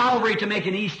and a Calvary to make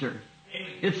an Easter.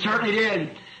 It certainly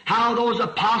did. How those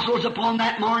apostles upon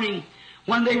that morning,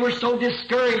 when they were so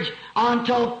discouraged,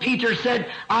 until Peter said,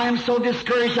 I am so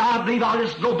discouraged, I believe I'll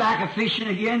just go back a fishing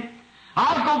again.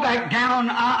 I'll go back down.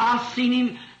 I've seen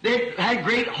him. They had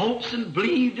great hopes and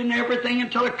believed and everything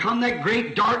until it come that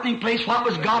great darkening place. What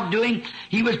was God doing?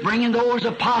 He was bringing those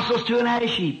apostles to an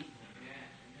ash heap.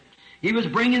 He was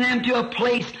bringing them to a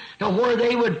place to where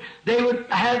they would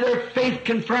have their faith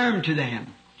confirmed to them.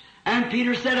 And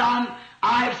Peter said, I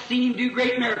have seen Him do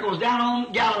great miracles down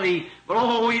on Galilee, but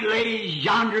oh, He lays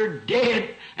yonder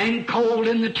dead and cold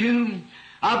in the tomb.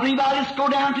 I believe I'll just go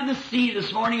down to the sea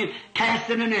this morning and cast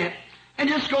in a net and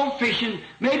just go fishing.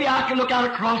 Maybe I can look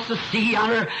out across the sea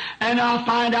yonder and I'll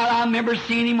find out. I remember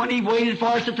seeing Him when He waited for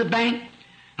us at the bank.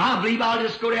 I believe I'll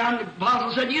just go down. The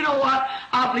apostle said, you know what?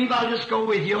 I believe I'll just go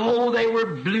with you. Oh, they were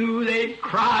blue. They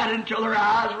cried until their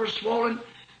eyes were swollen.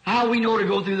 How we know to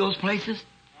go through those places?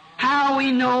 How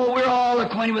we know? We're all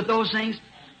acquainted with those things.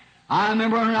 I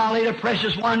remember when I laid a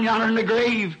precious one yonder in the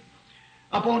grave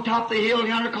up on top of the hill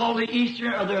yonder called the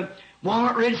Eastern, or the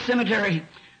Walnut Ridge Cemetery.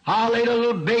 I laid a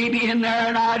little baby in there,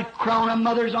 and I'd cry on a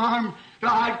mother's arm.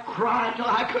 I'd cry until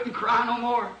I couldn't cry no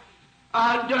more.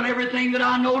 I'd done everything that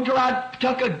I know till I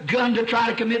took a gun to try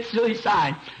to commit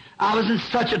suicide. I was in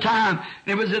such a time.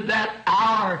 It was at that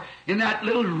hour, in that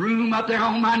little room up there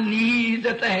on my knees,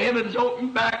 that the heavens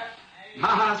opened back.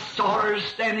 I saw her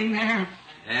standing there.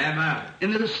 Amen.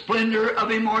 In the splendor of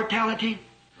immortality.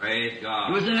 Praise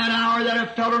God. It was in that hour that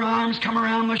I felt her arms come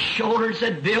around my shoulder and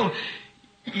said, Bill,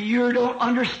 you don't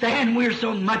understand. We're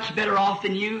so much better off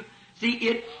than you. See,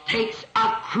 it takes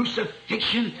a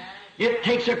crucifixion. It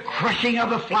takes a crushing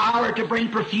of a flower to bring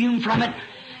perfume from it.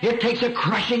 It takes a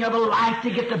crushing of a life to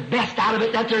get the best out of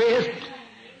it that there is.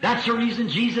 That's the reason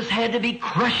Jesus had to be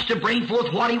crushed to bring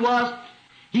forth what He was.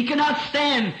 He cannot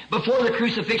stand before the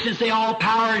crucifixion and say, all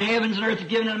power in heavens and earth is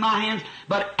given into my hands.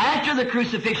 But after the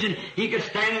crucifixion, He could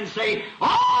stand and say,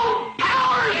 all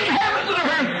power in heavens and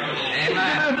earth is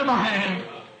given into my hands.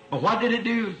 But what did it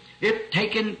do? It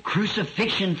taken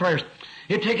crucifixion first.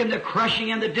 It taken the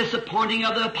crushing and the disappointing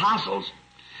of the apostles.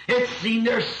 It seen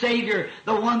their Savior,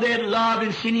 the one they had loved,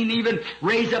 and seen Him even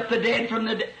raise up the dead from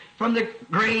the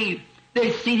grave.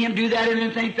 They seen Him do that, and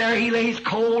then think there He lays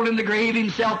cold in the grave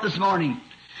Himself this morning.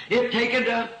 It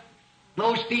taken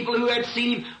those people who had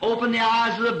seen Him open the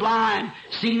eyes of the blind,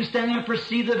 seen Him standing and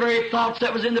perceive the very thoughts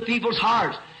that was in the people's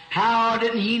hearts. How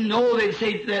didn't He know? They'd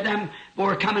say that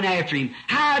were coming after him?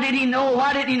 How did he know?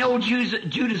 Why didn't he know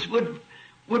Judas would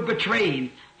betray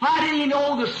him? Why didn't he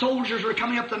know the soldiers were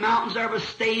coming up the mountains there with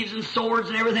staves and swords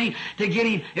and everything to get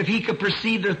him if he could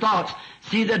perceive their thoughts?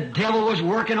 See, the devil was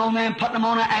working on them, putting them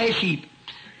on an ash heap.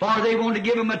 For they wanted to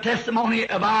give him a testimony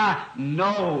of I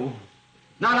know.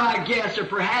 Not I guess, or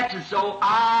perhaps it's so.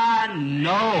 I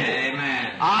know.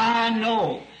 Amen. I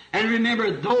know. And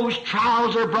remember, those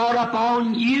trials are brought up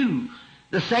on you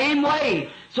the same way,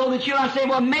 so that you'll not say,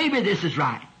 well, maybe this is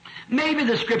right. Maybe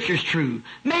the Scripture's true.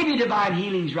 Maybe divine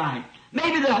healing's right.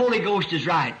 Maybe the Holy Ghost is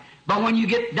right. But when you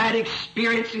get that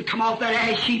experience and come off that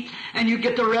ash heap and you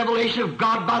get the revelation of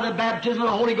God by the baptism of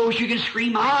the Holy Ghost, you can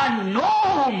scream, I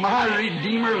know my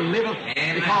Redeemer liveth,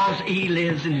 because He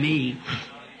lives in me.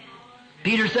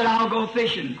 Peter said, I'll go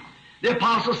fishing. The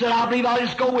apostle said, I believe I'll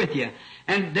just go with you.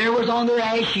 And there was on their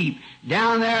ash heap,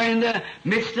 down there in the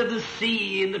midst of the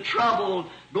sea, in the trouble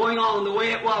going on the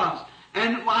way it was.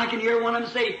 And I can hear one of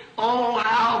them say, oh,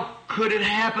 how could it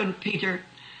happen, Peter?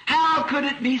 How could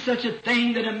it be such a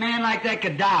thing that a man like that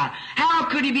could die? How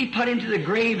could he be put into the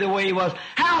grave the way he was?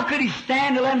 How could he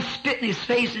stand and let him spit in his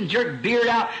face and jerk beard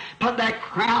out, put that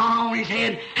crown on his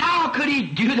head? How could he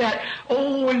do that?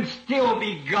 Oh, and still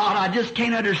be God. I just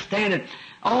can't understand it.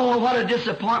 Oh, what a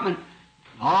disappointment.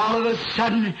 All of a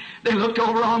sudden, they looked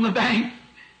over on the bank.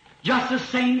 Just the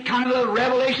same kind of a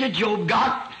revelation that Job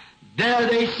got. There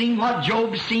they seen what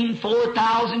Job seen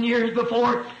 4,000 years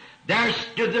before. There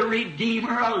stood the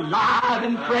Redeemer alive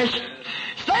and fresh,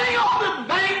 standing on the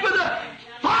bank with a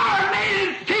fire-made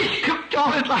and fish cooked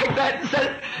on it like that, and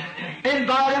said,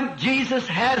 invite him. Jesus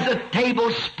has a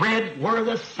table spread where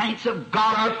the saints of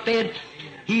God are fed.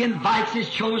 He invites His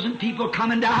chosen people come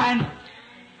and dine.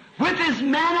 With His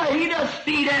manna He does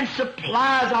feed and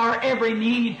supplies our every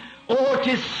need. Oh,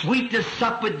 'tis sweet to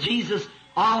sup with Jesus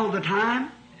all the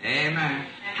time. Amen.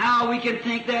 How we can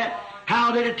think that.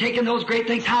 How they had taken those great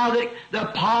things. How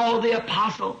the Paul the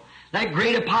apostle, that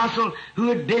great apostle who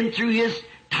had been through his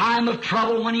time of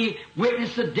trouble when he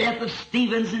witnessed the death of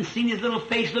Stephen and seen his little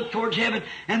face look towards heaven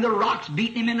and the rocks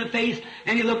beating him in the face,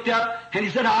 and he looked up and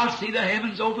he said, I'll see the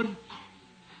heavens open.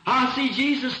 I'll see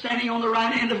Jesus standing on the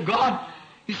right hand of God.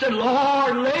 He said,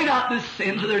 Lord, lay not this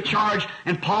sin to their charge.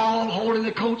 And Paul holding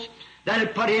the coats that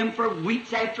had put him for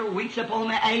weeks after weeks upon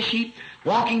the ash heap,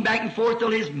 walking back and forth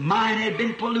till his mind had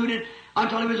been polluted,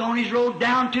 until he was on his road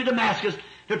down to Damascus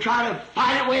to try to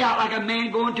fight it way out like a man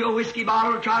going to a whiskey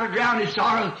bottle to try to drown his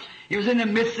sorrows. He was in the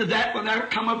midst of that when there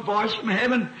come a voice from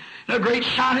heaven. A great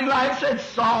shining light said,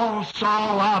 Saul,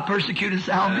 Saul, why persecutest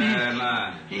thou me?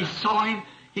 Amen. He saw him.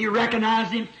 He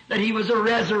recognized him, that he was a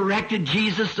resurrected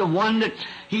Jesus, the one that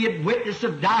he had witnessed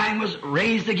of dying was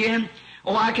raised again.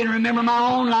 Oh, I can remember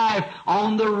my own life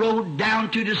on the road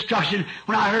down to destruction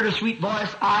when I heard a sweet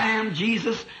voice, I am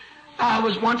Jesus. I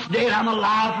was once dead, I'm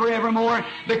alive forevermore.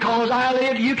 Because I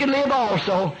live, you can live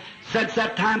also. Since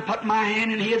that time, put my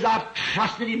hand in His, I've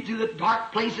trusted Him through the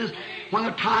dark places. When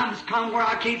the times come where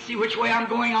I can't see which way I'm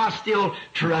going, I still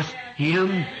trust Him.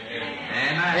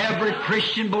 Amen. Every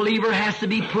Christian believer has to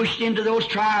be pushed into those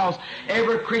trials.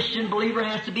 Every Christian believer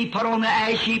has to be put on the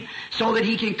ash heap so that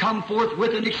he can come forth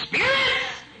with an experience.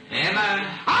 Amen.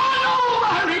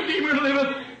 I know my Redeemer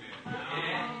liveth.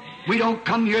 We don't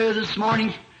come here this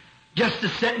morning just to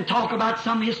sit and talk about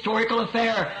some historical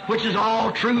affair, which is all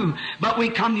true. But we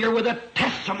come here with a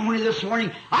testimony this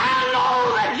morning. I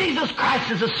know that Jesus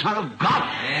Christ is the Son of God.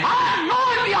 I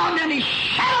know it beyond any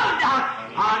shadow of doubt.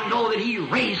 I know that He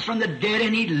raised from the dead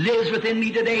and He lives within me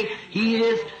today. He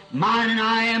is mine and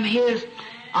I am His.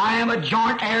 I am a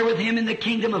joint heir with Him in the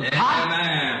kingdom of God.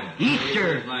 Amen.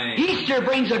 Easter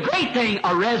brings a great thing,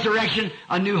 a resurrection,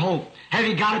 a new hope. Have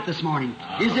you got it this morning?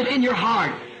 Is it in your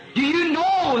heart? Do you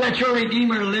know that your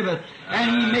Redeemer liveth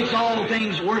and He makes all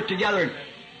things work together?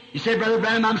 You say, Brother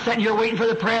Branham, I'm sitting here waiting for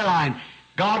the prayer line.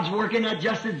 God's working that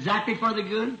just exactly for the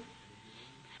good.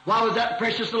 Why was that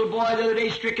precious little boy the other day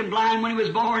stricken blind when he was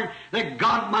born? That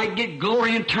God might get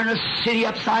glory and turn a city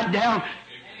upside down.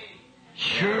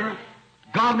 Sure.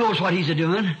 God knows what He's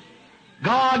a-doing.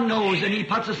 God knows, and He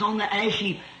puts us on the ash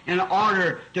heap in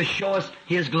order to show us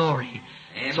His glory.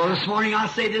 Amen. So this morning I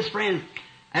say this, friends.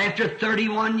 After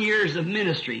 31 years of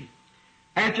ministry,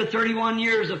 after 31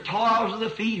 years of toils of the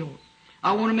field,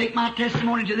 I want to make my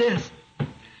testimony to this.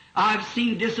 I've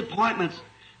seen disappointments.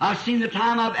 I've seen the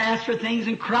time I've asked for things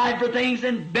and cried for things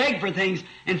and begged for things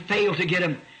and failed to get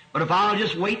them. But if I'll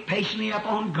just wait patiently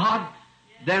upon God,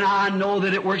 then I know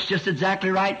that it works just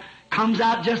exactly right, comes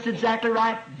out just exactly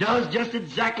right, does just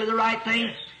exactly the right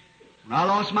thing. When I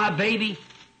lost my baby,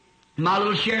 My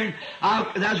little Sharon,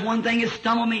 that's one thing that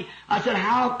stumbled me. I said,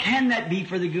 how can that be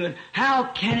for the good? How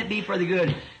can it be for the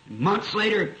good? Months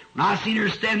later, when I seen her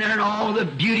stand there in all the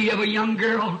beauty of a young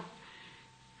girl,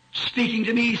 speaking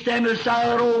to me, standing beside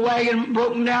that old wagon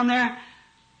broken down there,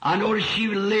 I noticed she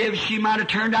lived. She might have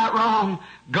turned out wrong.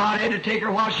 God had to take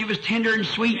her while she was tender and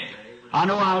sweet. I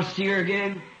know I'll see her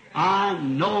again. I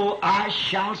know I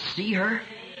shall see her.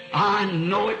 I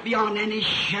know it beyond any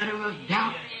shadow of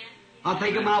doubt. I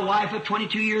think of my wife of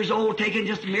 22 years old, taking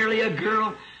just merely a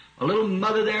girl, a little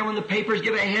mother there when the papers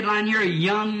give a headline here, a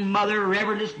young mother,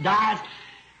 reverendess, dies.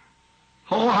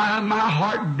 Oh, my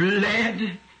heart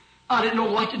bled. I didn't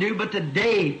know what to do, but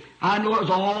today I know it was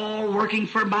all working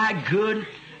for my good.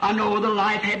 I know the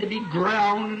life had to be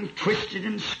ground and twisted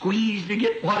and squeezed to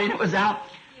get what in it was out.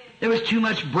 There was too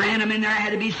much Branham in there,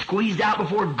 had to be squeezed out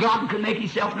before God could make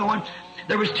himself known.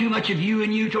 There was too much of you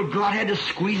in you till God had to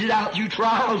squeeze it out through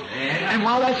trials. And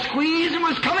while that squeezing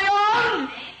was coming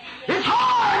on, it's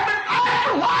hard, but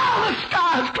after a while the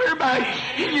sky's clear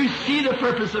back and you see the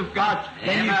purpose of God.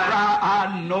 And you cry,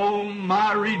 I know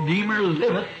my Redeemer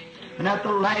liveth. And at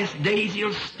the last days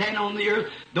he'll stand on the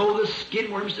earth. Though the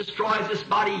skin worms destroys this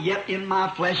body, yet in my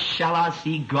flesh shall I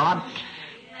see God.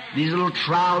 These little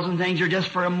trials and things are just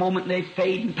for a moment. They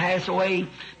fade and pass away.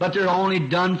 But they're only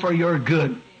done for your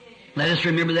good. Let us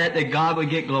remember that God will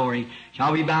get glory.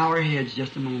 Shall we bow our heads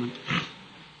just a moment?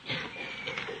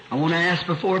 I want to ask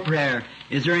before prayer,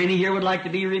 is there any here would like to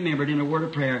be remembered in a word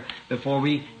of prayer before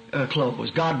we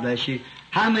close? God bless you.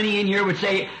 How many in here would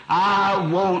say, I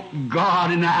want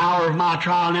God in the hour of my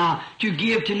trial now to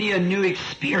give to me a new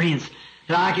experience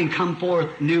that I can come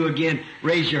forth new again?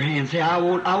 Raise your hand. Say, I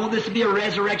want this to be a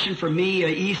resurrection for me, a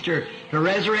Easter, to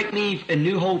resurrect me in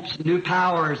new hopes, new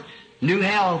powers, new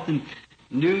health, and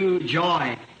new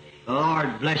joy. The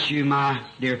Lord bless you, my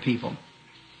dear people.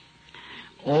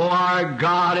 Oh, our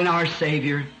God and our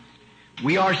Savior,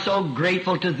 we are so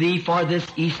grateful to Thee for this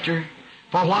Easter,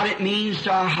 for what it means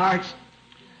to our hearts.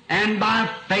 And by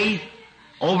faith,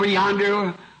 over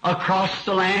yonder, across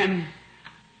the land,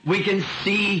 we can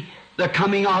see the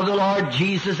coming of the Lord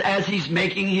Jesus as He's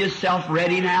making Himself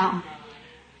ready now,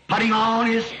 putting on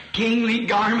His kingly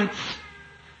garments.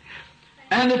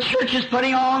 And the church is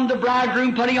putting on, the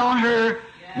bridegroom putting on her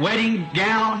wedding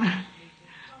gown.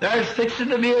 There's fixing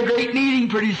to be a great meeting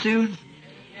pretty soon.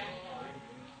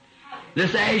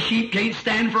 This ash heap can't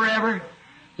stand forever.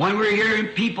 When we're hearing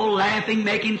people laughing,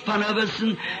 making fun of us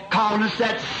and calling us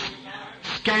that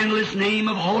scandalous name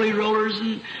of holy rollers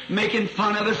and making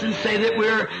fun of us and say that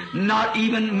we're not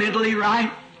even mentally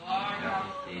right.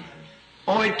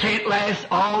 Oh, it can't last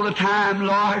all the time,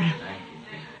 Lord.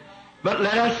 But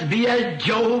let us be as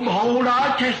Job, hold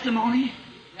our testimony.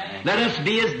 Let us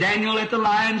be as Daniel at the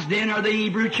lion's den, or the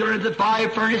Hebrew children at the fire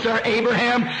furnace, or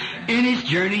Abraham in his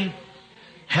journey.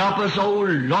 Help us, O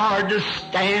Lord, to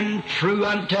stand true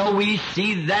until we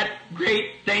see that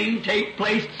great thing take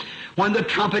place, when the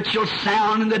trumpet shall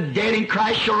sound and the dead in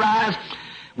Christ shall rise.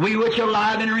 We which are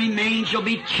alive and remain shall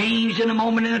be changed in a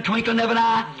moment, in a twinkling of an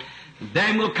eye.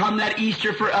 Then will come that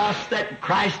Easter for us that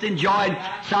Christ enjoyed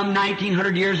some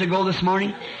 1900 years ago this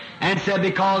morning, and said,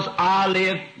 because I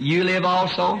live, you live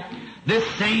also. This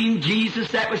same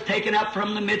Jesus that was taken up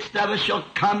from the midst of us shall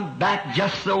come back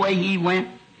just the way He went.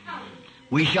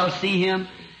 We shall see Him,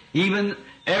 even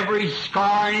every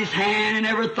scar in His hand and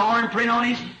every thorn print on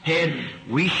His head.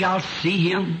 We shall see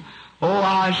Him. Oh,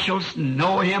 I shall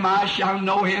know Him, I shall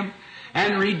know Him,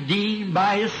 and redeemed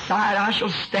by His side I shall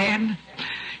stand.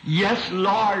 Yes,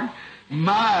 Lord,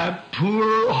 my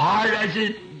poor heart,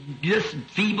 as this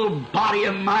feeble body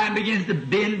of mine begins to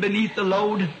bend beneath the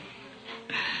load,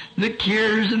 the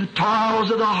cares and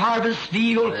toils of the harvest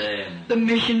fields, the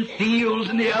mission fields,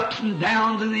 and the ups and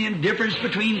downs and the indifference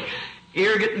between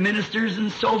arrogant ministers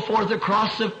and so forth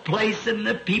across the place, and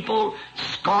the people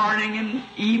scorning and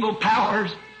evil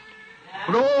powers.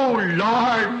 But oh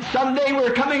Lord, someday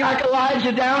we're coming like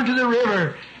Elijah down to the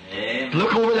river.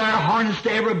 Look over there, harness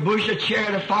to every bush a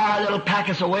chariot of fire that'll pack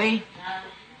us away.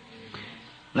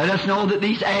 Let us know that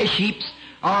these ash heaps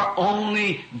are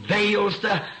only veils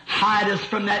to hide us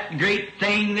from that great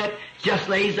thing that just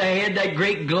lays ahead, that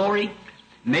great glory.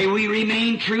 May we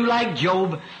remain true like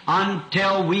Job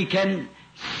until we can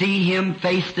see Him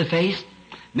face to face.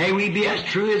 May we be as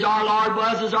true as our Lord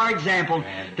was as our example,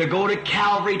 to go to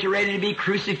Calvary, to ready to be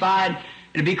crucified,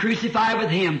 and to be crucified with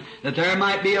Him, that there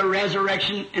might be a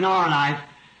resurrection in our life.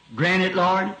 Grant it,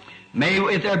 Lord. May,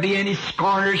 if there be any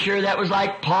scorners here that was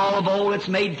like Paul of old that's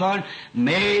made fun,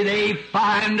 may they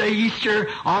find a Easter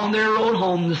on their road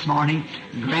home this morning.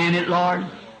 Grant it, Lord.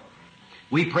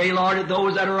 We pray, Lord, that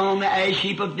those that are on the ash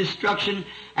heap of destruction,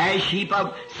 ash heap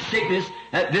of sickness,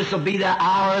 that this will be the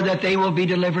hour that they will be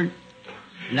delivered.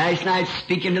 Last night,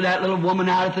 speaking to that little woman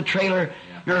out at the trailer,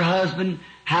 her husband,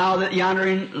 how that yonder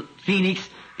in Phoenix,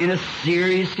 in a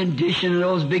serious condition,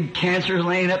 those big cancers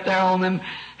laying up there on them,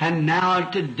 and now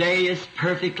today is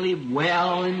perfectly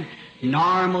well and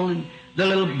normal, and the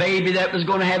little baby that was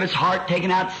going to have its heart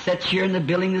taken out sits here in the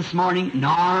building this morning,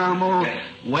 normal,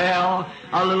 well.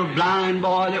 A little blind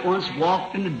boy that once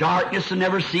walked in the darkness and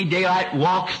never see daylight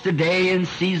walks today and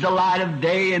sees the light of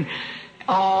day. And,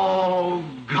 oh,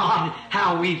 God,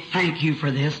 how we thank you for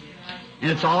this.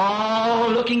 And it's all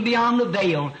looking beyond the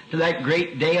veil to that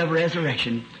great day of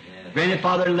resurrection. Granted,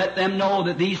 Father, let them know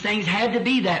that these things had to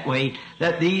be that way,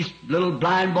 that these little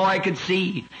blind boy could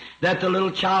see, that the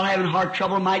little child having heart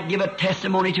trouble might give a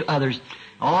testimony to others.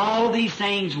 All these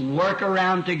things work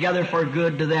around together for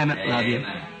good to them that love you.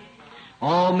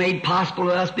 All made possible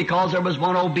to us because there was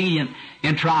one obedient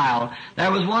in trial.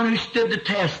 There was one who stood the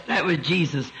test. That was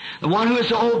Jesus. The one who was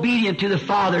so obedient to the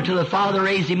Father, till the Father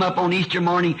raised him up on Easter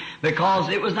morning, because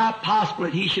it was not possible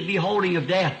that he should be holding of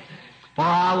death. For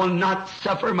I will not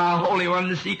suffer my Holy One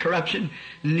to see corruption,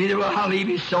 neither will I leave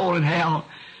his soul in hell.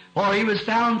 For he was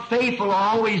found faithful,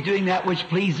 always doing that which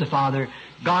pleased the Father.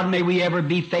 God, may we ever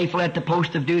be faithful at the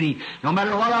post of duty, no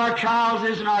matter what our trials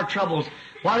is and our troubles.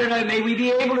 May we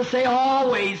be able to say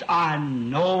always, I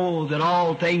know that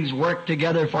all things work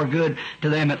together for good to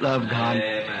them that love God.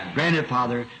 Amen. Granted,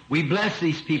 Father, we bless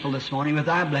these people this morning with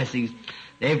thy blessings.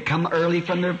 They've come early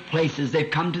from their places. They've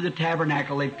come to the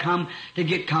tabernacle. They've come to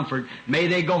get comfort. May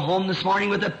they go home this morning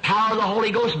with the power of the Holy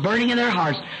Ghost burning in their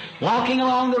hearts, walking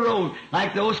along the road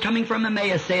like those coming from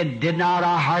Emmaus, saying, did not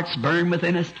our hearts burn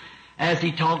within us as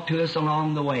he talked to us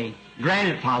along the way?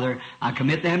 Granted, Father, I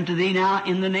commit them to thee now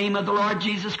in the name of the Lord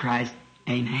Jesus Christ.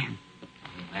 Amen.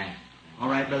 Amen. All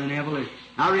right, Brother Neville.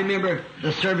 Now remember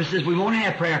the services. We won't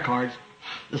have prayer cards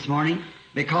this morning,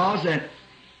 because that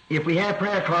if we have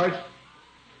prayer cards,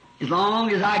 as long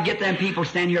as I get them people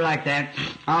stand here like that,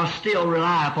 I'll still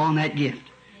rely upon that gift.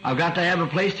 I've got to have a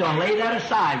place to lay that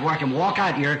aside where I can walk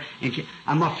out here. And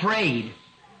I'm afraid.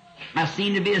 I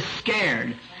seem to be scared.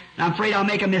 And I'm afraid I'll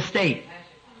make a mistake.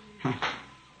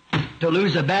 To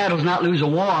lose a battle is not lose a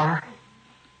war.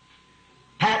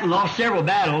 Patton lost several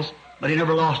battles, but he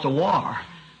never lost a war.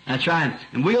 That's right.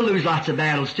 And we'll lose lots of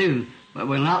battles too, but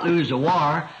we'll not lose a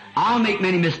war. I'll make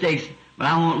many mistakes, but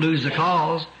I won't lose the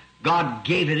cause. God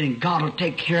gave it, and God will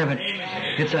take care of it.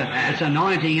 It's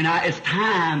anointing, and it's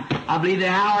time. I believe the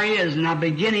hour is, and I'm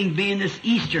beginning being this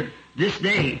Easter, this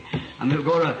day. I'm going to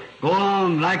go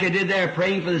along like I did there,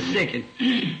 praying for the sick. And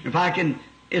if I can,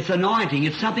 it's anointing.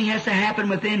 It's something has to happen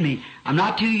within me. I'm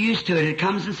not too used to it. It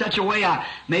comes in such a way I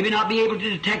maybe not be able to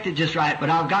detect it just right, but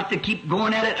I've got to keep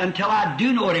going at it until I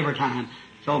do know it every time.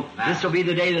 So this will be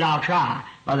the day that I'll try,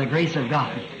 by the grace of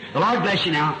God. The Lord bless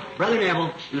you now. Brother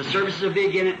Neville, and the services will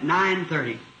begin at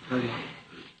 9:30.